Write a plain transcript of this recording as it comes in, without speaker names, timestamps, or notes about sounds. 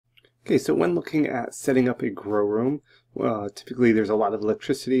Okay, so when looking at setting up a grow room, typically there's a lot of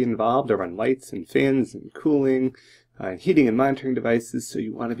electricity involved to run lights and fans and cooling, heating and monitoring devices, so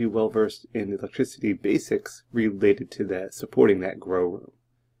you want to be well versed in the electricity basics related to that, supporting that grow room.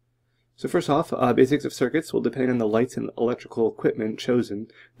 So first off, basics of circuits will depend on the lights and electrical equipment chosen.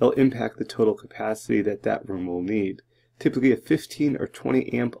 They'll impact the total capacity that that room will need. Typically a 15 or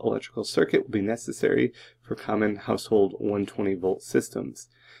 20 amp electrical circuit will be necessary for common household 120 volt systems.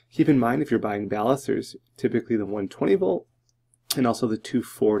 Keep in mind if you're buying ballasters, typically the 120 volt and also the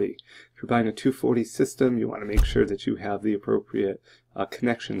 240. If you're buying a 240 system, you want to make sure that you have the appropriate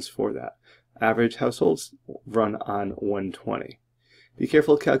connections for that. Average households run on 120. Be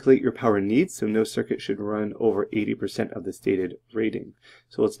careful to calculate your power needs, so no circuit should run over 80% of the stated rating.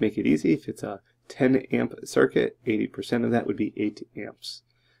 So let's make it easy. If it's a 10 amp circuit, 80% of that would be 8 amps.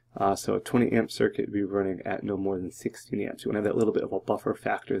 So a 20 amp circuit would be running at no more than 16 amps. You want to have that little bit of a buffer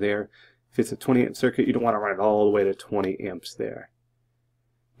factor there. If it's a 20 amp circuit, you don't want to run it all the way to 20 amps there.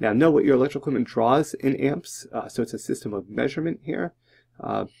 Now know what your electrical equipment draws in amps. So it's a system of measurement here.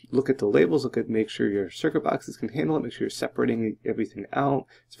 Look at the labels, make sure your circuit boxes can handle it, make sure you're separating everything out.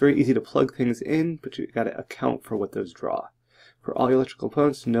 It's very easy to plug things in, but you've got to account for what those draw. For all your electrical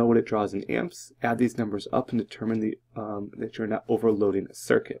components, know what it draws in amps, add these numbers up and determine that you're not overloading a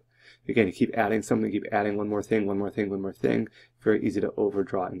circuit. Again, you keep adding something, keep adding one more thing, one more thing, one more thing. Very easy to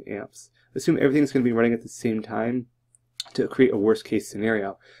overdraw in amps. Assume everything's going to be running at the same time to create a worst case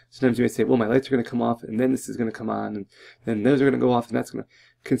scenario. Sometimes you may say, well, my lights are going to come off and then this is going to come on and then those are going to go off, and that's going to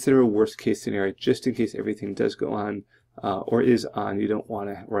consider a worst case scenario just in case everything does go on or is on. You don't want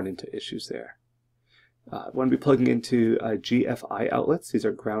to run into issues there. Want to be plugging into GFI outlets. These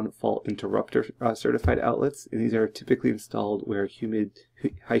are ground fault interrupter certified outlets, and these are typically installed where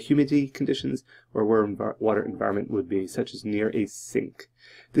high humidity conditions or where water environment would be, such as near a sink.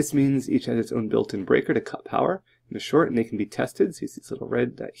 This means each has its own built-in breaker to cut power in the short, and they can be tested. So you see this little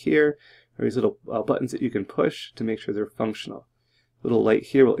red dot here, or these little buttons that you can push to make sure they're functional. Little light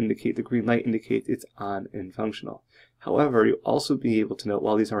here will indicate, the green light indicates it's on and functional. However, you'll also be able to note,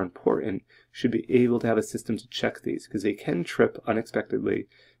 while these are important, you should be able to have a system to check these because they can trip unexpectedly.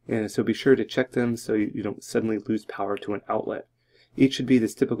 And so be sure to check them so you don't suddenly lose power to an outlet. Each should be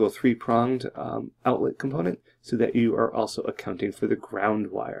this typical three-pronged outlet component so that you are also accounting for the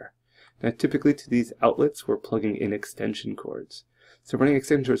ground wire. Now typically to these outlets we're plugging in extension cords. So running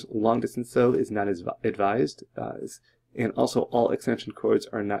extension cords long distance though is not as advised. And also all extension cords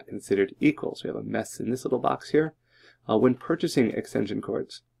are not considered equal. So we have a mess in this little box here. When purchasing extension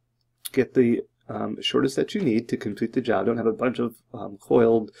cords, get the shortest that you need to complete the job. Don't have a bunch of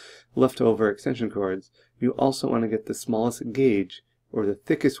coiled leftover extension cords. You also want to get the smallest gauge or the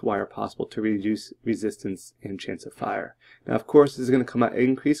thickest wire possible to reduce resistance and chance of fire. Now of course this is going to come at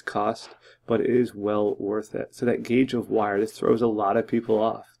increased cost, but it is well worth it. So that gauge of wire, this throws a lot of people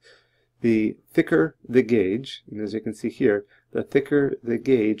off. The thicker the gauge, and as you can see here, the thicker the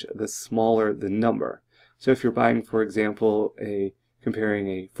gauge, the smaller the number. So if you're buying, for example, comparing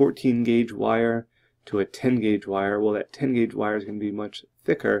a 14 gauge wire to a 10 gauge wire, well that 10 gauge wire is going to be much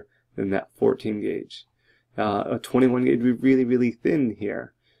thicker than that 14 gauge. A 21 gauge would be really, really thin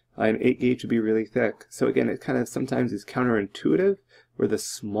here. An 8 gauge would be really thick. So again, it kind of sometimes is counterintuitive, where the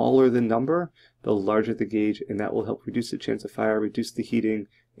smaller the number, the larger the gauge, and that will help reduce the chance of fire, reduce the heating,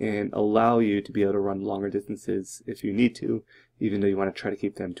 and allow you to be able to run longer distances if you need to, even though you want to try to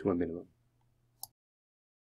keep them to a minimum.